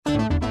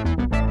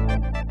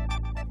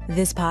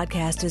This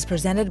podcast is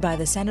presented by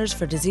the Centers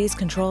for Disease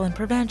Control and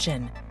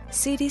Prevention.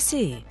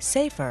 CDC,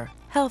 safer,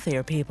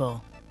 healthier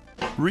people.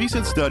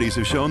 Recent studies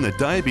have shown that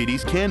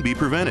diabetes can be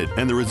prevented,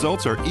 and the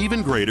results are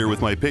even greater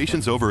with my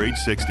patients over age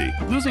 60.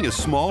 Losing a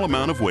small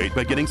amount of weight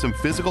by getting some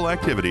physical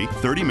activity,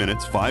 30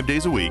 minutes, 5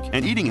 days a week,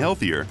 and eating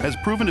healthier has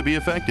proven to be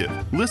effective.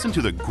 Listen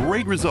to the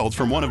great results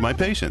from one of my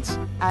patients.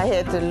 I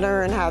had to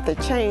learn how to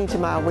change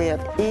my way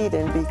of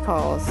eating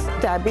because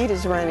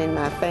diabetes ran in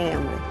my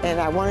family, and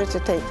I wanted to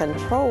take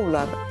control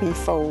of it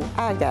before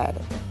I got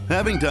it.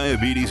 Having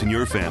diabetes in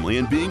your family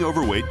and being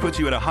overweight puts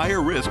you at a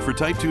higher risk for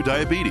type 2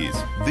 diabetes.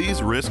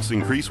 These risks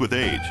increase with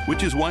age,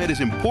 which is why it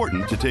is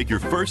important to take your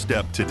first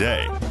step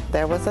today.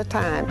 There was a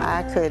time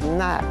I could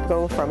not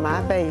go from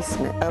my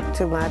basement up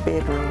to my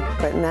bedroom,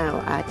 but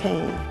now I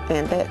can,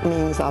 and that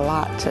means a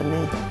lot to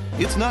me.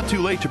 It's not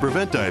too late to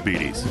prevent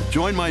diabetes.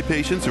 Join my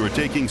patients who are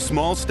taking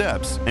small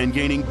steps and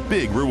gaining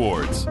big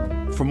rewards.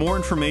 For more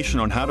information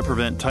on how to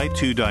prevent type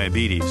 2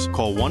 diabetes,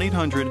 call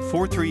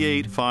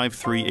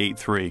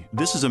 1-800-438-5383.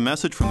 This is a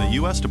message from the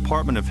U.S.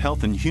 Department of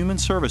Health and Human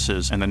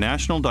Services and the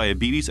National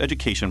Diabetes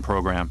Education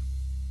Program.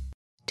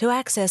 To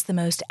access the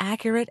most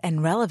accurate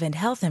and relevant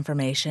health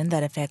information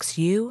that affects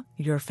you,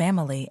 your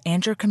family,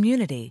 and your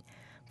community,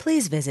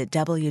 please visit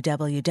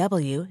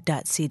www.cdc.gov.